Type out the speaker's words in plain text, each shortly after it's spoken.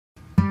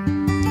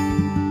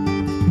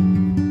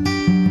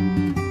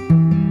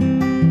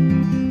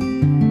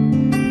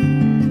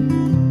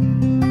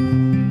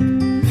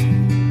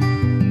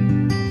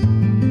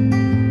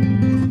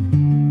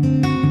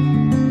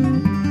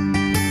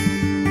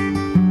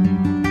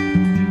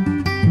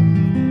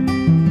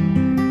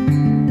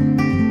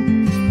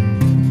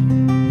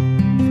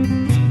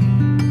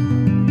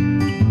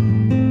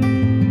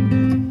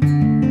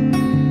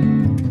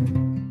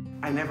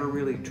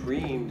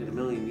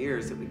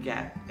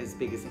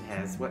It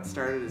has what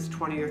started as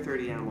 20 or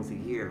 30 animals a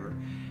year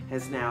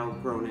has now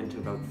grown into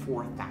about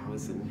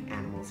 4,000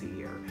 animals a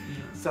year.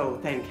 So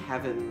thank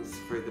heavens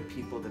for the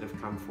people that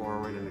have come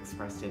forward and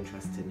expressed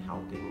interest in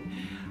helping.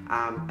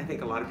 I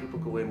think a lot of people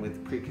go in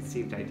with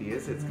preconceived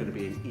ideas. It's going to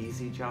be an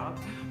easy job,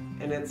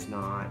 and it's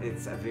not.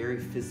 It's a very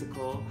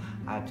physical,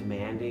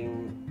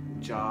 demanding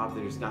job.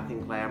 There's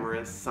nothing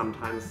glamorous.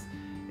 Sometimes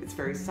it's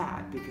very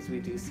sad because we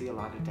do see a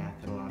lot of death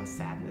and a lot of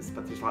sadness,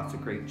 but there's lots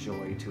of great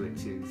joy to it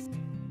too.